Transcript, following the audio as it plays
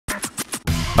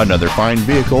Another fine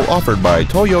vehicle offered by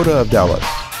Toyota of Dallas.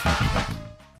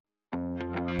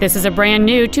 This is a brand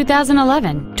new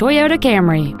 2011 Toyota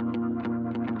Camry.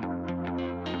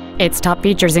 Its top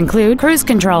features include cruise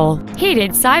control,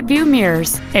 heated side view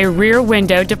mirrors, a rear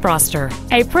window defroster,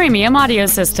 a premium audio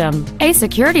system, a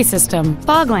security system,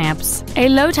 fog lamps, a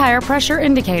low tire pressure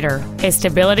indicator, a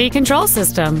stability control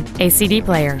system, a CD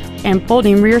player, and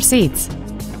folding rear seats.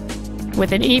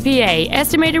 With an EPA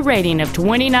estimated rating of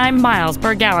 29 miles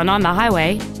per gallon on the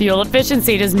highway, fuel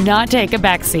efficiency does not take a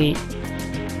backseat.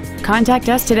 Contact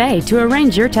us today to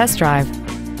arrange your test drive.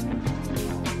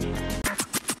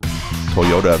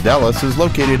 Toyota of Dallas is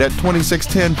located at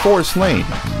 2610 Forest Lane.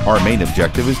 Our main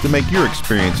objective is to make your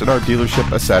experience at our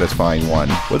dealership a satisfying one,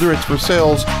 whether it's for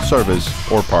sales, service,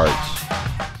 or parts.